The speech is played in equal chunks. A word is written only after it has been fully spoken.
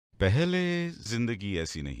पहले जिंदगी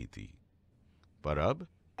ऐसी नहीं थी, पर अब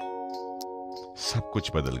सब कुछ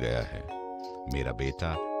बदल गया है। मेरा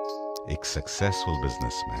बेटा एक सक्सेसफुल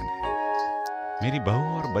बिजनेसमैन है। मेरी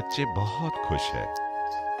बहू और बच्चे बहुत खुश है।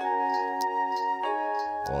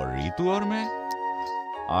 और रीतू और मैं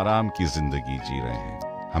आराम की जिंदगी जी रहे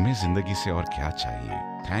हैं। हमें जिंदगी से और क्या चाहिए?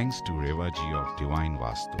 Thanks to Rewa ji of divine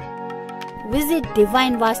vastu. Visit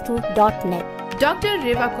divinevastu.net. Dr.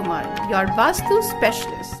 Rewa Kumar, your Vastu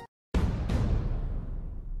specialist.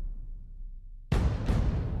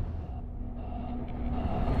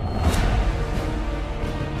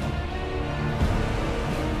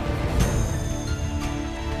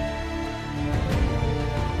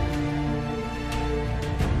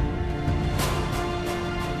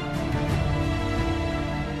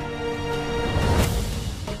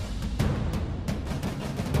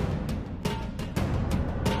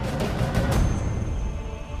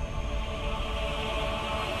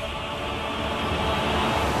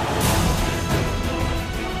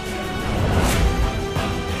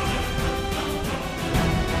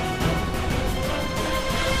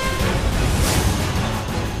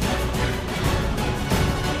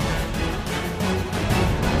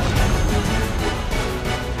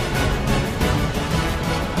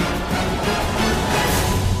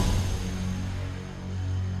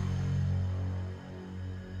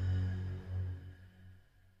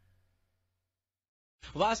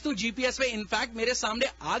 Vastu GPS में इनफैक्ट मेरे सामने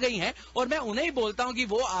आ गई हैं और मैं उन्हें ही बोलता हूं कि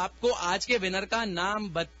वो आपको आज के विनर का नाम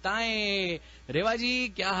बताएं। रेवा जी,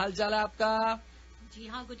 क्या हाल चाल है आपका? जी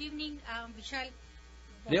हाँ, गुड इवनिंग विशाल।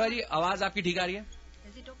 रेवा जी, आवाज आपकी ठीक आ रही है?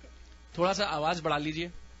 Is it okay? थोड़ा सा आवाज बढ़ा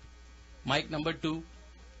लीजिए। Mic number 2।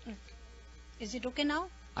 Is it okay now?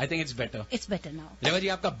 I think it's better. It's better now. रेवा जी,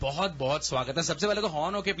 आपका बहुत बहुत स्वागत है। सबसे पहले तो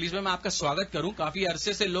हॉर्न होके प्लीज मैं आपका स्वागत करूं। काफी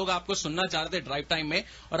अरसे से लोग आपको सुनना चाह रहे थे ड्राइव टाइम में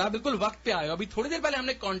और आप बिल्कुल वक्त पे आए हो। अभी थोड़ी देर पहले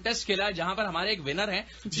हमने कॉन्टेस्ट खेला है जहां पर हमारे एक विनर है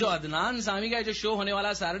जो अदनान सामी का जो शो होने वाला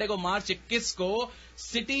है सैटरडे को मार्च 21 को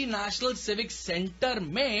सिटी नेशनल सिविक सेंटर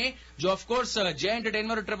में, जो ऑफकोर्स जय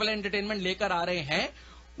एंटरटेनमेंट और ट्रिपल एंटरटेनमेंट लेकर आ रहे हैं,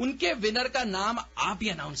 उनके विनर का नाम आप ही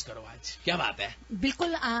अनाउंस करो आज। क्या बात है?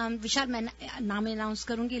 बिल्कुल विशाल, मैं नाम अनाउंस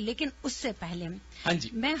करूंगी, लेकिन उससे पहले हाँ जी,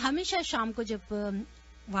 मैं हमेशा शाम को जब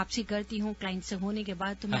वापसी करती हूँ क्लाइंट से होने के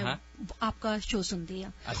बाद तो मैं आपका शो सुनती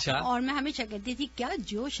हूँ। अच्छा। और मैं हमेशा कहती थी क्या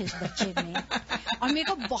जोश है इस बच्चे में। और मेरे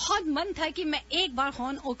को बहुत मन था कि मैं एक बार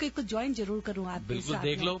हॉर्न ओके को ज्वाइन जरूर करूँ आपके बिल्कुल साथ।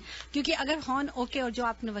 देख लो, क्योंकि अगर हॉर्न ओके और जो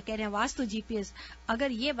आपने कह रहे हैं वास्तु जीपीएस,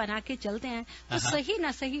 अगर ये बना के चलते हैं तो सही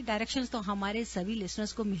ना सही डायरेक्शंस तो हमारे सभी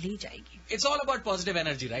लिसनर्स को मिल ही जाएगी। It's all about positive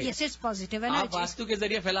energy, right? Yes, it's positive energy. आप वास्तु के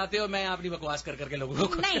जरिए फैलाते हो, मैं अपनी बकवास कर करके लोगों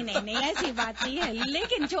को। नहीं, ऐसी बात नहीं है।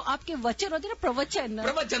 लेकिन जो आपके वचन होते हैं ना,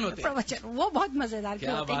 प्रवचन होते हैं, वो बहुत मजेदार के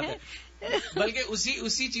होते हैं। बल्कि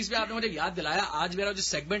उसी चीज पे आपने मुझे याद दिलाया। आज मेरा जो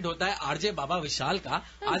सेगमेंट होता है आरजे बाबा विशाल का,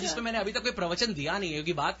 आज इसमें मैंने अभी तक कोई प्रवचन दिया नहीं है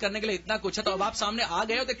क्योंकि बात करने के लिए इतना कुछ है। तो अब आप सामने आ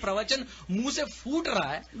गए हो तो एक प्रवचन मुंह से फूट रहा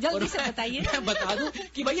है। जल्दी से बताइए। मैं बता दूं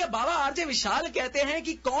कि भैया बाबा आरजे विशाल कहते हैं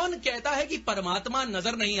कि कौन कहता है कि परमात्मा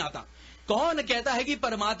नजर नहीं आता? कौन कहता है कि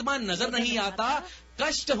परमात्मा नजर नहीं आता?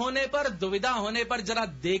 कष्ट होने पर, दुविधा होने पर जरा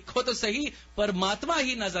देखो तो सही, परमात्मा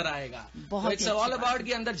ही नजर आएगा। इट्स ऑल अबाउट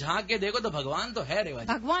कि अंदर झांक के देखो तो भगवान तो है। रेवा जी,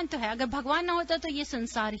 भगवान तो है। अगर भगवान ना होता तो ये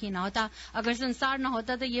संसार ही ना होता। अगर संसार ना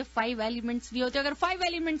होता तो ये 5 एलिमेंट्स भी होते। अगर 5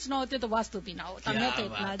 एलिमेंट्स ना होते तो वास्तु भी ना होता। मैं तो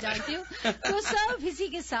इतना जानती हूँ। तो सब इसी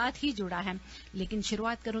के साथ ही जुड़ा है। लेकिन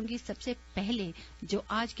शुरुआत करूंगी सबसे पहले जो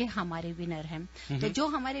आज के हमारे विनर हैं। तो जो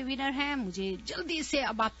हमारे विनर हैं, मुझे जल्दी से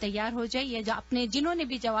अब आप तैयार हो जाइए। आपने जिन्होंने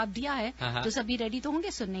भी जवाब दिया है तो सभी रेडी तो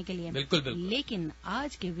होंगे सुनने के लिए। बिल्कुल बिल्कुल। लेकिन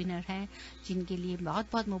आज के विनर हैं जिनके लिए बहुत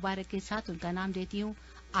बहुत मुबारक के साथ उनका नाम देती हूँ,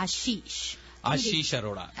 आशीष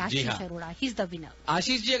अरोड़ा। जी हाँ, Arora, he is the winner.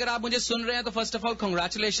 Ashish ji, अगर आप मुझे सुन रहे हैं तो फर्स्ट ऑफ ऑल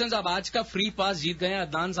कांग्रेचुलेशंस। आप आज का फ्री पास जीत गए हैं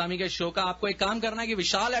अदनान सामी के शो का। आपको एक काम करना है कि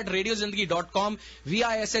vishal@radiozindagi.com,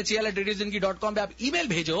 vishal@radiozindagi.com पे आप ईमेल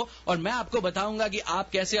भेजो और मैं आपको बताऊंगा कि आप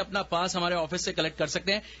कैसे अपना पास हमारे ऑफिस से कलेक्ट कर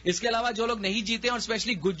सकते हैं। इसके अलावा जो लोग नहीं जीते हैं, और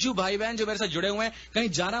स्पेशली गुज्जू भाई बहन जो मेरे साथ जुड़े हुए हैं, कहीं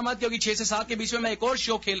जाना मत, क्योंकि 6 से 7 के बीच में मैं एक और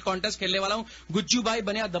शो कॉन्टेस्ट खेलने वाला हूँ। गुज्जू भाई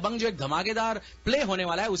बनिया दबंग, जो एक धमाकेदार प्ले होने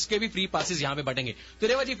वाला है, उसके भी फ्री पासेस यहाँ पे बटेंगे। तो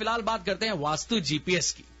रेवा जी, फिलहाल बात करते हैं वास्तु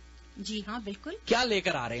जीपीएस की। जी हाँ, बिल्कुल। क्या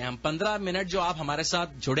लेकर आ रहे हैं हम? 15 मिनट जो आप हमारे साथ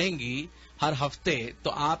जुड़ेंगी हर हफ्ते, तो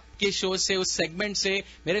आपके शो से, उस सेगमेंट से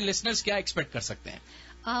मेरे लिसनर्स क्या एक्सपेक्ट कर सकते हैं?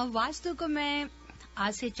 वास्तु को मैं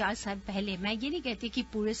आज से 4 साल पहले, मैं ये नहीं कहती कि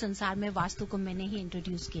पूरे संसार में वास्तु को मैंने ही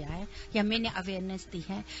इंट्रोड्यूस किया है या मैंने अवेयरनेस दी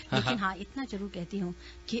है, लेकिन हाँ इतना जरूर कहती हूँ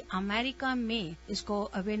कि अमेरिका में इसको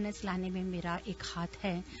अवेयरनेस लाने में मेरा एक हाथ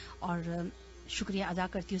है और शुक्रिया अदा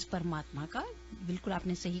करती हूँ उस परमात्मा का। बिल्कुल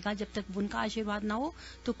आपने सही कहा, जब तक उनका आशीर्वाद ना हो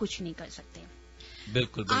तो कुछ नहीं कर सकते।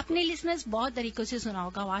 बिल्कुल। आपने लिसनर्स बहुत तरीकों से सुना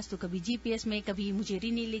होगा वास्तु, कभी जीपीएस में, कभी मुझे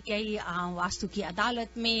रीनी लेके आई वास्तु की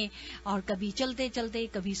अदालत में, और कभी चलते चलते,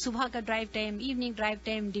 कभी सुबह का drive time, evening drive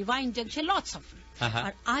time, divine junction, lots of.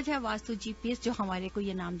 और आज है वास्तु जीपीएस, जो हमारे को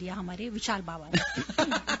ये नाम दिया हमारे विशाल बाबा ने।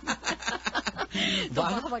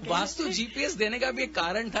 वास्तु जीपीएस देने का भी एक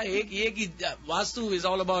कारण था, एक ये कि vastu is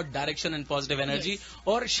all about direction and positive energy.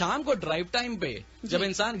 और शाम को ड्राइव टाइम पे जब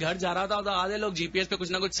इंसान घर जा रहा था तो आधे लोग जीपीएस पे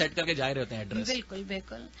कुछ ना कुछ सेट करके जा रहे होते हैं एड्रेस। बिल्कुल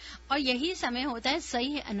बिल्कुल। और यही समय होता है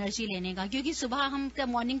सही एनर्जी लेने का, क्योंकि सुबह हम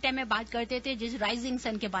मॉर्निंग टाइम में बात करते थे, जिस राइजिंग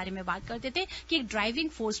सन के बारे में बात करते थे कि एक ड्राइविंग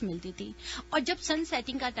फोर्स मिलती थी। और जब सन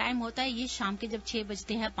सेटिंग का टाइम होता है, ये शाम के जब 6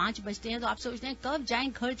 बजते हैं, 5 बजते हैं, तो आप सोचते हैं कब जाएं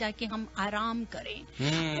घर जाके हम आराम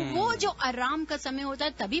करें। वो जो आराम का समय होता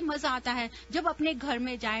है तभी मजा आता है जब अपने घर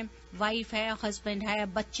में जाएं, वाइफ है, हस्बैंड है,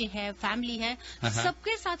 बच्चे हैं, फैमिली है,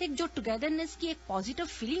 सबके साथ एक जो टुगेदरनेस की एक पॉजिटिव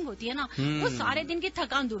फीलिंग होती है ना, वो सारे दिन की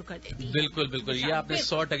थकान दूर कर देती है। बिल्कुल बिल्कुल, ये आपने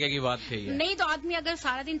 100% की बात कही है। नहीं तो आदमी अगर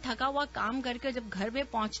सारा दिन थका हुआ काम करके जब घर में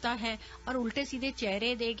पहुंचता है और उल्टे सीधे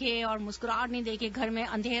चेहरे देखे और मुस्कुराहट नहीं देखे, घर में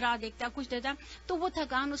अंधेरा देखता, कुछ देता, तो वो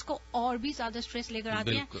थकान उसको और भी ज्यादा स्ट्रेस लेकर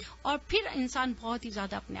आती है, और फिर इंसान बहुत ही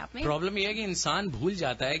ज्यादा अपने आप में। प्रॉब्लम ये है कि इंसान भूल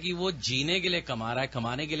जाता है कि वो जीने के लिए कमा रहा है,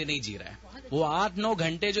 कमाने के लिए नहीं जी रहा है। वो 8-9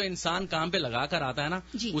 घंटे जो इंसान काम पे लगा कर आता है ना,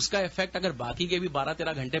 उसका इफेक्ट अगर बाकी के भी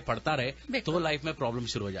 12-13 घंटे पड़ता रहे तो लाइफ में प्रॉब्लम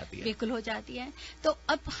शुरू हो जाती है। बिल्कुल हो जाती है। तो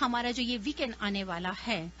अब हमारा जो ये वीकेंड आने वाला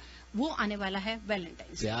है, वो आने वाला है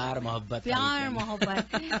वैलेंटाइंस। प्यार मोहब्बत, प्यार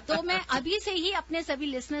मोहब्बत। तो मैं अभी से ही अपने सभी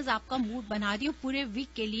लिसनर्स आपका मूड बना रही हूँ पूरे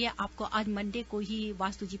वीक के लिए। आपको आज मंडे को ही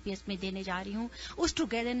वास्तु जीपीएस में देने जा रही हूँ उस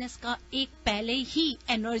टुगेदरनेस का एक पहले ही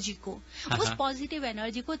एनर्जी को, उस पॉजिटिव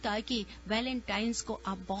एनर्जी को, ताकि वैलेंटाइंस को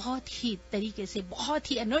आप बहुत ही तरीके से,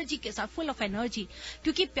 बहुत ही एनर्जी के साथ, फुल ऑफ एनर्जी,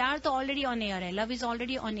 क्योंकि प्यार तो ऑलरेडी ऑन एयर है, love is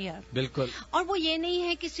already on air. बिल्कुल। और वो ये नहीं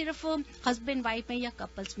है कि सिर्फ हस्बैंड वाइफ में या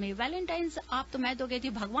कपल्स में वैलेंटाइंस, आप तो मैं तो कहती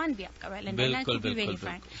हूँ भगवान आपका Valentine, to be very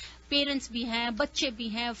Frank. Parents भी हैं, बच्चे भी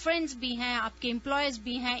हैं, फ्रेंड्स भी हैं, आपके एम्प्लॉयज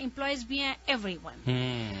भी हैं,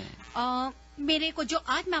 एवरीवन। मेरे को जो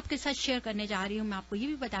आज मैं आपके साथ शेयर करने जा रही हूँ, मैं आपको ये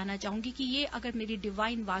भी बताना चाहूंगी कि ये अगर मेरी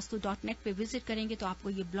divinevastu.net पे विजिट करेंगे तो आपको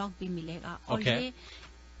ये ब्लॉग भी मिलेगा। और ये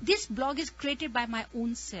this blog is created by my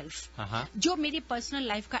own self. जो मेरी पर्सनल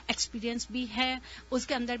लाइफ का एक्सपीरियंस भी है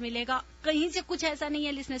उसके अंदर मिलेगा। कहीं से कुछ ऐसा नहीं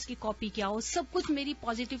है लिसनर्स की कॉपी किया हो, सब कुछ मेरी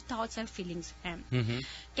पॉजिटिव थॉट्स एंड फीलिंग्स हैं।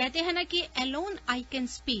 कहते हैं ना कि alone I can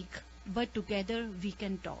speak but together we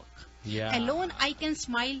can talk, alone I can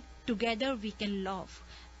smile together we can love,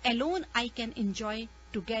 alone I can enjoy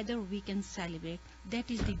together we can celebrate. That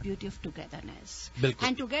is the beauty of togetherness. Bilkul.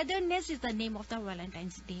 And togetherness is the name of the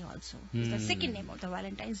Valentine's Day also. It's the second name of the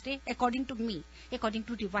Valentine's Day according to me, according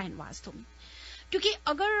to Divine Vastu. क्योंकि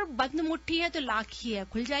अगर बंद मुट्ठी है तो लाख ही है,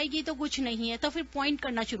 खुल जाएगी तो कुछ नहीं है, तो फिर पॉइंट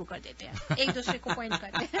करना शुरू कर देते हैं, एक दूसरे को पॉइंट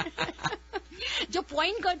करते हैं। जो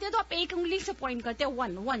पॉइंट करते हैं तो आप एक उंगली से पॉइंट करते हैं,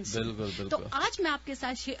 वन से। बिल्कुल। तो आज मैं आपके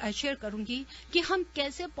साथ शेयर करूंगी कि हम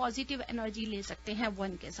कैसे पॉजिटिव एनर्जी ले सकते हैं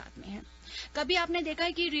वन के साथ में है। कभी आपने देखा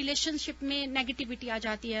है कि रिलेशनशिप में नेगेटिविटी आ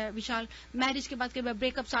जाती है विशाल, मैरिज के बाद कई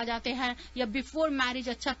ब्रेकअप्स आ जाते हैं, या बिफोर मैरिज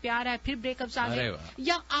अच्छा प्यार है फिर ब्रेकअप्स आ गए,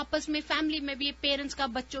 या आपस में फैमिली में भी पेरेंट्स का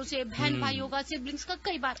बच्चों से, बहन भाइयों का, सिबलिंग्स का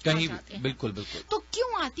कई बार आ जाते हैं। बिल्कुल। तो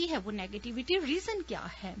क्यों आती है वो नेगेटिविटी, रीजन क्या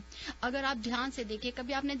है? अगर आप ध्यान से देखें,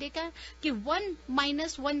 कभी आपने देखा है कि 1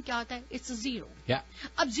 - 1 क्या होता है? इट्स 0।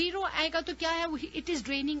 अब 0 आएगा तो क्या है? It is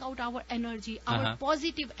draining out our energy, our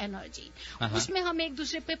positive energy. उसमें हम एक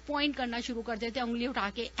दूसरे पे पॉइंट करना शुरू कर देते हैं, उंगली उठा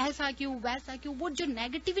के, ऐसा क्यों, वैसा क्यों। वो जो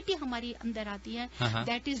नेगेटिविटी हमारी अंदर आती है,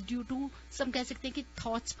 that is due to some, कह सकते हैं कि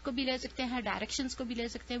थॉट्स को भी ले सकते हैं, डायरेक्शंस को भी ले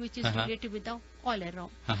सकते हैं, which is related with the all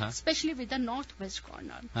around, specially with the north west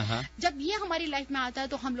corner. जब ये हमारी लाइफ में आता है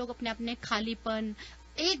तो हम लोग अपने अपने खालीपन,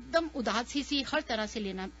 एकदम उदासी सी हर तरह से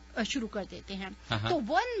लेना शुरू कर देते हैं। तो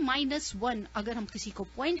 1 - 1 अगर हम किसी को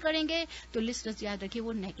पॉइंट करेंगे तो लिस्टर्स याद रखिए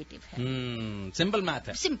वो नेगेटिव है। सिंपल मैथ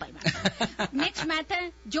है। Simple math. नेक्स्ट मैथ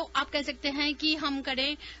है जो आप कह सकते हैं कि हम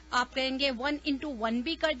करें, आप कहेंगे 1 × 1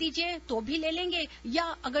 भी कर दीजिए तो भी ले लेंगे, या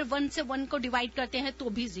अगर 1 से 1 को डिवाइड करते हैं तो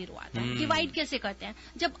भी 0 आता है। डिवाइड कैसे करते हैं?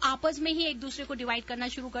 जब आपस में ही एक दूसरे को डिवाइड करना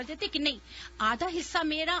शुरू कर देते कि नहीं, आधा हिस्सा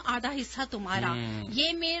मेरा, आधा हिस्सा तुम्हारा,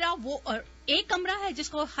 ये मेरा, वो। और एक कमरा है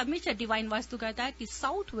जिसको हमेशा डिवाइन वास्तु कहता है कि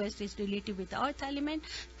south west is related with earth element,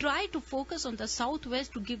 try to focus on the south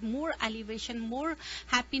west to give more elevation, more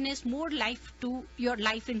happiness, more life to your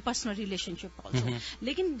life in personal relationship also.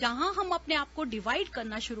 लेकिन जहां हम अपने आप को डिवाइड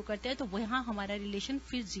करना शुरू करते हैं तो वहां हमारा रिलेशन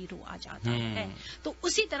फिर 0 आ जाता है। तो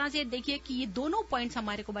उसी तरह से देखिए कि ये दोनों पॉइंट्स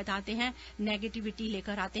हमारे को बताते हैं नेगेटिविटी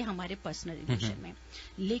लेकर आते हैं हमारे पर्सनल रिलेशन में।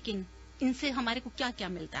 लेकिन इनसे हमारे को क्या क्या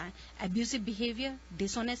मिलता है? एब्यूसिव बिहेवियर,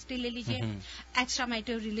 डिसऑनेस्टी ले लीजिए, एक्स्ट्रा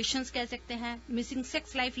मैरिटल रिलेशंस कह सकते हैं, मिसिंग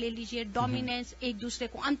सेक्स लाइफ ले लीजिए, डोमिनेंस, एक दूसरे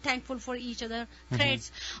को unthankful for each other,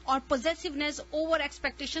 threats और possessiveness, over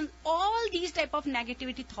expectation, all these type of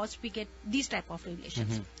negativity thoughts we get these type of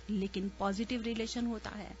relation. लेकिन पॉजिटिव रिलेशन होता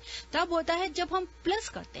है तब होता है जब हम प्लस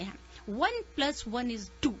करते हैं। 1 + 1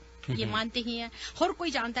 = 2, ये मानते ही हैं। हर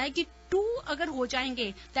कोई जानता है कि 2 अगर हो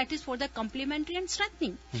जाएंगे that is for the complementary and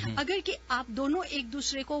strengthening. अगर कि आप दोनों एक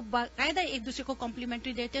दूसरे को बाकायदा एक दूसरे को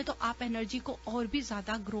कॉम्प्लीमेंट्री देते हैं तो आप एनर्जी को और भी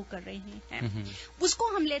ज्यादा ग्रो कर रहे हैं। उसको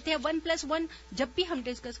हम लेते हैं 1 + 1। जब भी हम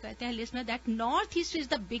डिस्कस करते हैं listener that north east is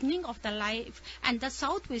the beginning of the life and the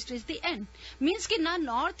south west is the end. Means कि ना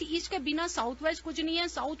नॉर्थ ईस्ट के बिना साउथ वेस्ट कुछ नहीं है,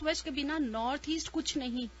 साउथ वेस्ट के बिना नॉर्थ ईस्ट कुछ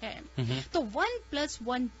नहीं है। तो 1 +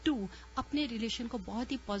 1 = 2 अपने रिलेशन को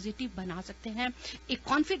बहुत ही पॉजिटिव बना सकते हैं, एक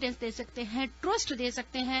कॉन्फिडेंस दे सकते हैं, ट्रस्ट दे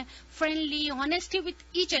सकते हैं, friendly honesty with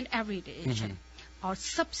each and every relation. और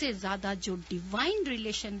सबसे ज्यादा जो डिवाइन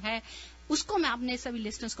रिलेशन है उसको मैं अपने सभी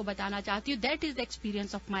लिसनर्स को बताना चाहती हूँ, that is the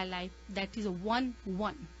experience of my life, that is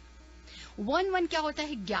 1-1। 1-1 क्या होता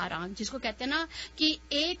है? 11, जिसको कहते हैं ना कि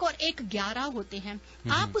 1 और 1 11 होते हैं।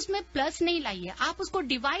 आप उसमें प्लस नहीं लाइए, आप उसको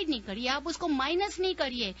डिवाइड नहीं करिए, आप उसको माइनस नहीं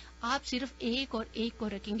करिए, आप सिर्फ 1 और 1 को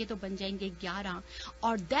रखेंगे तो बन जाएंगे 11।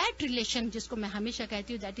 और दैट रिलेशन जिसको मैं हमेशा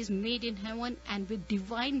कहती हूँ that is made in heaven and with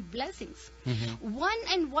divine blessings. 1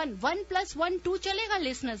 and 1, 1 + 1 = 2 चलेगा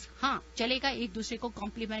लिसनर्स, हाँ चलेगा, एक दूसरे को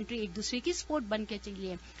कॉम्प्लीमेंट्री, एक दूसरे की सपोर्ट बन के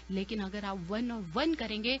चलिए। लेकिन अगर आप 1 और 1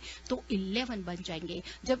 करेंगे तो 11 बन जाएंगे।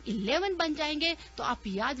 जब 11 बन जाएंगे तो आप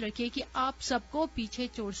याद रखिए कि आप सबको पीछे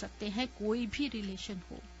छोड़ सकते हैं, कोई भी रिलेशन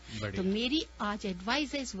हो। तो मेरी आज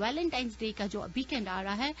एडवाइस है, इस वैलेंटाइंस डे का जो वीकेंड आ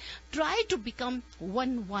रहा है, ट्राई टू बिकम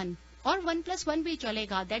 1-1 और 1 + 1 भी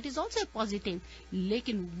चलेगा, दैट इज ऑल्सो पॉजिटिव।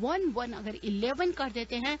 लेकिन 1-1 अगर 11 कर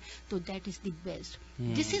देते हैं तो that is the best.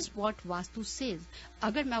 This is what vastu says.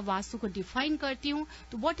 अगर मैं वास्तु को डिफाइन करती हूँ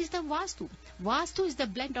तो what is the vastu? Vastu is the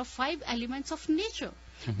blend of 5 elements of nature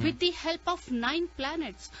with the help of 9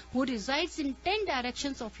 planets who resides in 10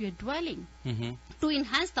 directions of your dwelling to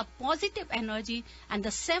enhance the positive energy and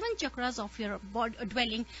the 7 chakras of your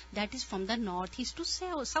dwelling, that is from the northeast to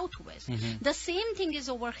southwest. The same thing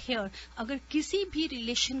is over here. अगर किसी भी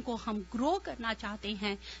relation को हम grow करना चाहते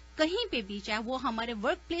हैं कहीं पे भी, चाहे वो हमारे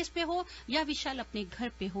वर्क प्लेस पे हो या विशाल अपने घर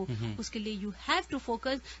पे हो, उसके लिए you have to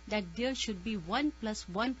focus that there should be 1 +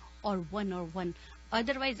 1 और 1 और 1।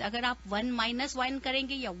 अदरवाइज अगर आप 1 - 1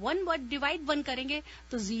 करेंगे या 1 डिवाइड 1 करेंगे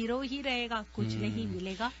तो 0 ही रहेगा, कुछ नहीं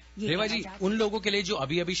मिलेगा। रेवा जी, उन लोगों के लिए जो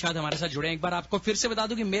अभी अभी शायद हमारे साथ जुड़े हैं, एक बार आपको फिर से बता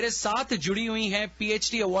दूं कि मेरे साथ जुड़ी हुई हैं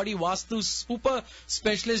PhD awardee vastu super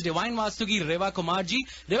specialist divine vastu की रेवा कुमार जी।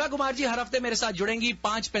 रेवा कुमार जी हर हफ्ते मेरे साथ जुड़ेंगी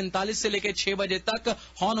 5:45 से लेकर 6 बजे तक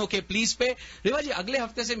हॉन ओके प्लीज पे। रेवा जी, अगले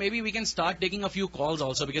हफ्ते से maybe we can start taking a few calls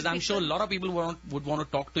also, because I am sure lot of people would want to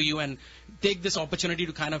talk to you and take this opportunity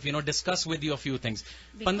to kind of discuss with you a few things.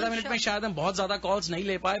 15 minute में शायद हम बहुत ज्यादा calls नहीं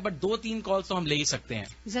ले पाए, but 2-3 calls तो हम ले ही सकते हैं।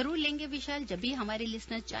 जरूर लेंगे विशाल, जब भी हमारे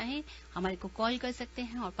लिसनर चाहें हमारे को कॉल कर सकते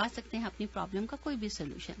हैं और पा सकते हैं अपनी प्रॉब्लम का कोई भी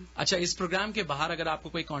सोल्यूशन। अच्छा, इस प्रोग्राम के बाहर अगर आपको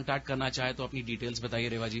कोई कांटेक्ट करना चाहे तो अपनी डिटेल्स बताइए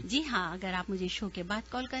रेवा जी। जी हाँ, अगर आप मुझे शो के बाद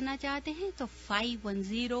कॉल करना चाहते हैं तो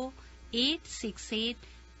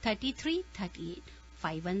 510-868-3338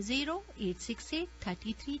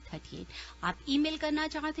 510-868-3338। आप ईमेल करना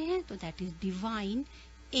चाहते हैं तो that is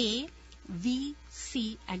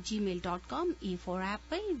divine@gmail.com, A for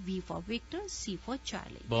Apple, V for Victor, C for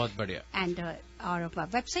Charlie। बहुत बढ़िया। And our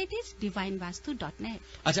website is divinevastu.net।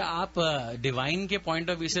 अच्छा, आप डिवाइन के पॉइंट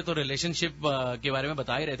ऑफ व्यू से तो रिलेशनशिप के बारे में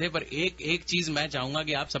बता ही रहे थे, पर एक चीज मैं चाहूंगा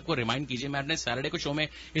कि आप सबको रिमाइंड कीजिए। मैं अपने सैटरडे को शो में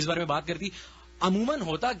इस बारे में बात करती, अमूमन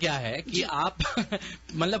होता क्या है कि आप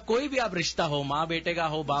मतलब कोई भी आप रिश्ता हो, माँ बेटे का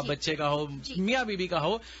हो, बाप बच्चे का हो, मियाँ बीबी का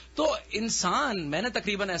हो, तो इंसान, मैंने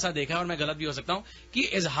तकरीबन ऐसा देखा है और मैं गलत भी हो सकता हूँ, कि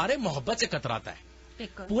इजहार मोहब्बत से कतराता है।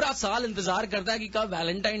 पूरा साल इंतजार करता है कि कब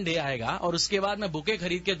वैलेंटाइन डे आएगा और उसके बाद मैं बुके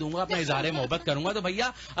खरीद के दूंगा, अपना इजहार मोहब्बत करूंगा। तो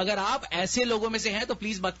भैया, अगर आप ऐसे लोगों में से हैं तो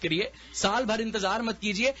प्लीज मत करिए, साल भर इंतजार मत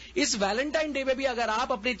कीजिए। इस वैलेंटाइन डे पे भी अगर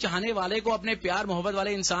आप अपने चाहने वाले को, अपने प्यार मोहब्बत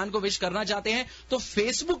वाले इंसान को विश करना चाहते हैं तो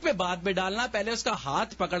फेसबुक पे बाद में डालना, पहले उसका हाथ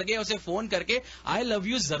पकड़ के उसे फोन करके आई लव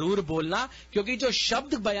यू जरूर बोलना, क्योंकि जो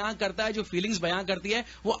शब्द बयां करता है, जो फीलिंग्स बयां करती है,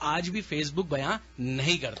 वो आज भी फेसबुक बयां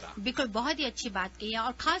नहीं करता। बिल्कुल, बहुत ही अच्छी बात कही है।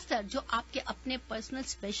 और खासकर जो आपके अपने पर्सनल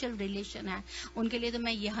स्पेशल रिलेशन है, उनके लिए तो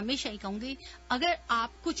मैं ये हमेशा ही कहूंगी, अगर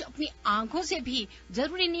आप कुछ अपनी आंखों से भी,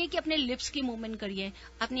 जरूरी नहीं है कि अपने लिप्स की मूवमेंट करिए,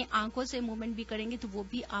 अपनी आंखों से मूवमेंट भी करेंगे तो वो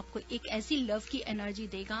भी आपको एक ऐसी लव की एनर्जी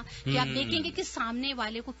देगा कि आप देखेंगे कि सामने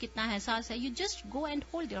वाले को कितना एहसास है। You just go and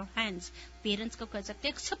hold your hands, parents को कर सकते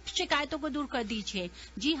हैं। सब शिकायतों को दूर कर दीजिए।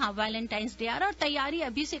 जी हाँ, वैलेंटाइंस डे आ रहा और तैयारी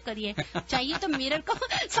अभी से करिए। चाहिए तो मिरर को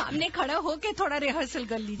सामने खड़ा होके थोड़ा रिहर्सल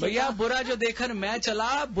कर लीजिए। भैया बुरा जो देखन मैं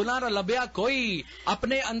चला, बुला न लभ्या कोई,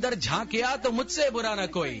 अपने अंदर झांकिया तो मुझसे बुरा न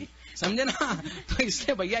कोई। समझे ना? तो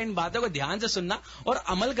इसलिए भैया इन बातों को ध्यान से सुनना और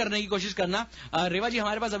अमल करने की कोशिश करना। रेवा जी,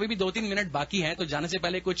 हमारे पास अभी भी 2-3 मिनट बाकी हैं, तो जाने से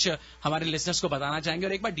पहले कुछ हमारे लिसनर्स को बताना चाहेंगे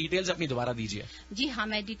और एक बार डिटेल्स अपनी दोबारा दीजिए। जी हाँ,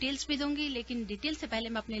 मैं डिटेल्स भी दूंगी, लेकिन डिटेल से पहले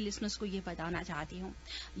मैं अपने लिसनर्स को ये बताना चाहती हूँ।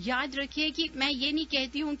 याद रखिए कि मैं ये नहीं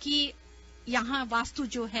कहती हूँ कि यहाँ वास्तु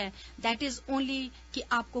जो है दैट इज ओनली कि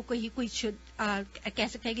आपको कोई कह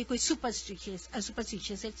सकते हैं कि कोई superstitious,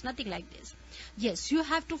 it's nothing like this. Yes, you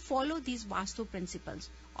have to follow these Vastu principles.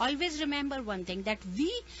 Always remember one thing, that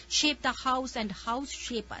we shape the house and house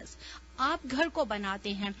shape us. आप घर को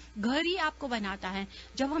बनाते हैं, घर ही आपको बनाता है।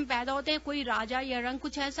 जब हम पैदा होते हैं कोई राजा या रंग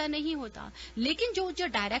कुछ ऐसा नहीं होता, लेकिन जो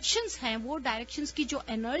डायरेक्शंस हैं, वो डायरेक्शंस की जो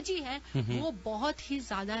एनर्जी है वो बहुत ही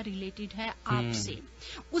ज्यादा रिलेटेड है आपसे।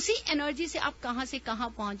 उसी एनर्जी से आप कहाँ से कहाँ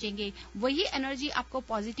पहुंचेंगे, वही एनर्जी आपको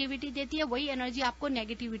पॉजिटिविटी देती है, वही एनर्जी आपको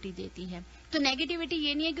नेगेटिविटी देती है। तो नेगेटिविटी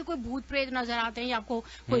ये नहीं है कि कोई भूत प्रेत नजर आते हैं या आपको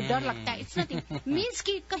कोई डर लगता है, इट्स नथिंग। मीन्स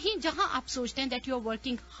कि कहीं जहां आप सोचते हैं that you are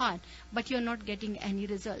working hard but you are not getting any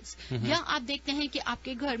results, या आप देखते हैं कि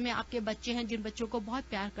आपके घर में आपके बच्चे हैं जिन बच्चों को बहुत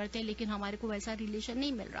प्यार करते हैं लेकिन हमारे को वैसा रिलेशन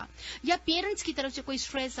नहीं मिल रहा, या पेरेंट्स की तरफ से कोई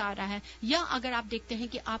स्ट्रेस आ रहा है, या अगर आप देखते हैं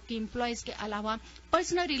कि आपके एम्प्लॉयज के अलावा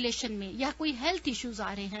पर्सनल रिलेशन में या कोई हेल्थ इश्यूज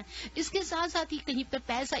आ रहे हैं, इसके साथ साथ ही कहीं पर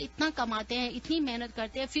पैसा इतना कमाते हैं, इतनी मेहनत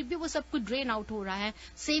करते हैं, फिर भी वो सब कुछ ड्रेन आउट हो रहा है,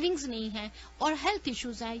 सेविंग्स नहीं है और हेल्थ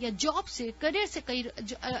इश्यूज हैं, या जॉब से करियर से कई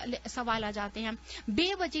सवाल आ जाते हैं,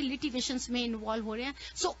 बेवजह लिटिगेशंस में इन्वॉल्व हो रहे हैं।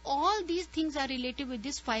 So all these things are related with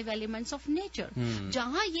this 5 elements of nature.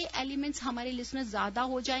 जहां ये एलिमेंट्स हमारे लिसनर ज्यादा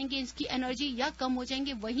हो जाएंगे, इसकी एनर्जी या कम हो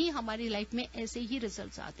जाएंगे, वही हमारी लाइफ में ऐसे ही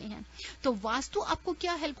रिजल्ट्स आते हैं। तो वास्तु आपको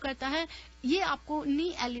क्या हेल्प करता है, ये आपको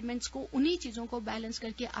उन्हीं एलिमेंट्स को, उन्हीं चीजों को बैलेंस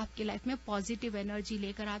करके आपकी लाइफ में पॉजिटिव एनर्जी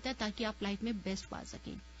लेकर आता है ताकि आप लाइफ में बेस्ट पा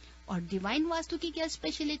सकें। और डिवाइन वास्तु की क्या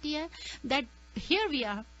स्पेशलिटी है, that here we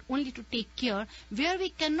are only to take care, where we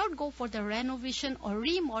cannot go for the renovation or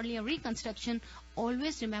remodeling or reconstruction.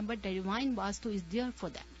 Always remember the divine vastu is there for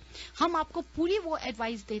that. हम आपको पूरी वो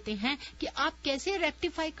एडवाइस देते हैं कि आप कैसे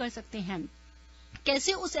रेक्टिफाई कर सकते हैं,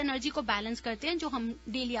 कैसे उस एनर्जी को बैलेंस करते हैं, जो हम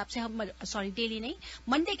डेली आपसे डेली नहीं,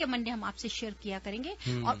 मंडे के मंडे हम आपसे शेयर किया करेंगे।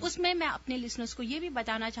 और उसमें मैं अपने लिसनर्स को ये भी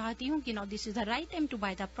बताना चाहती हूँ कि now this is the right time to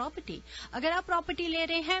by the property. अगर आप प्रॉपर्टी ले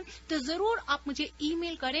रहे हैं तो जरूर आप मुझे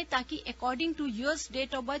ईमेल करें, ताकि according to your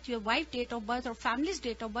date of birth, your wife date of birth और families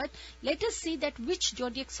date of birth, let us see that which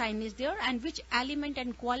zodiac sign is there and which element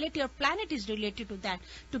and quality और planet is related to that,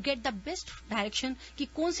 to get the best direction कि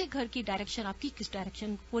कौन से घर की direction आपकी किस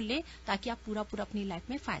direction को ले, ताकि आप पूरा अपनी लाइफ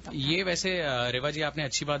में फायदा। ये वैसे रेवा जी आपने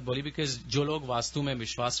अच्छी बात बोली, बिकॉज जो लोग वास्तु में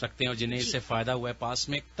विश्वास रखते हैं और जिन्हें इससे फायदा हुआ है, पास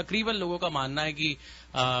में तकरीबन लोगों का मानना है कि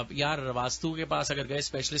यार वास्तु के पास अगर गए,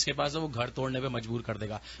 स्पेशलिस्ट के पास, तो वो घर तोड़ने पे मजबूर कर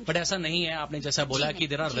देगा, बट ऐसा नहीं है। आपने जैसा बोला कि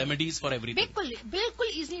there are remedies for everything. बिल्कुल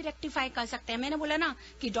इजीली रेक्टिफाई कर सकते हैं। मैंने बोला ना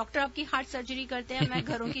कि डॉक्टर आपकी हार्ट सर्जरी करते हैं, मैं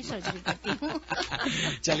घरों की सर्जरी करती हूँ।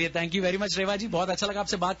 चलिए, थैंक यू वेरी मच रेवा जी, बहुत अच्छा लगा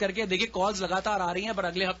आपसे बात करके। देखिए कॉल्स लगातार आ रही हैं, पर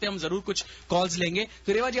अगले हफ्ते हम जरूर कुछ कॉल्स लेंगे।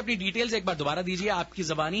 तो रेवा जी अपनी डिटेल्स एक बार दोबारा दीजिए आपकी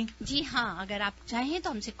जबानी। जी हाँ, अगर आप चाहें तो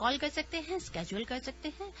हमसे कॉल कर सकते हैं, स्केड्यूल कर सकते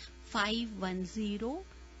हैं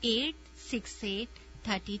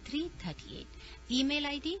 5108683338। Email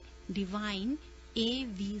ID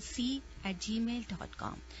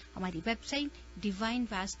divineavc@gmail.com। हमारी website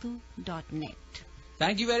divinevastu.net।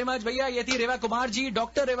 Thank you very much भैया। ये थी रेवा कुमार जी,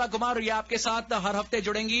 डॉक्टर रेवा कुमार, और ये आपके साथ हर हफ्ते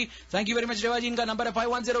जुड़ेंगी। थैंक यू वेरी मच रेवा जी। इनका नंबर है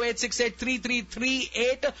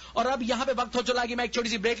 5108683338। और अब यहाँ पे वक्त हो चला कि मैं एक छोटी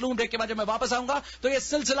सी ब्रेक लूं। ब्रेक के बाद जब मैं वापस आऊंगा तो ये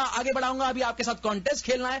सिलसिला आगे बढ़ाऊंगा। अभी आपके साथ कॉन्टेस्ट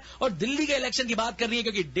खेलना है और दिल्ली के इलेक्शन की बात करनी है,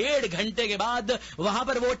 क्योंकि 1.5 घंटे के बाद वहां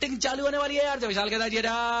पर वोटिंग चालू होने वाली है यार। जो विशाल कहता है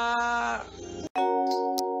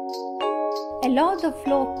Allow the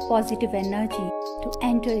flow of positive energy to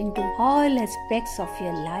enter into all aspects of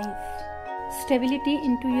your life. Stability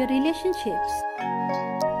into your relationships.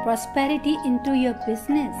 Prosperity into your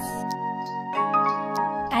business.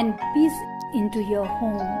 And peace into your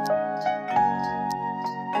home.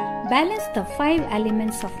 Balance the 5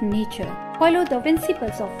 elements of nature. Follow the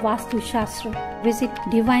principles of Vastu Shastra. Visit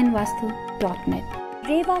divinevastu.net.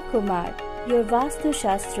 Rewa Kumar, your Vastu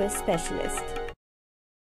Shastra specialist.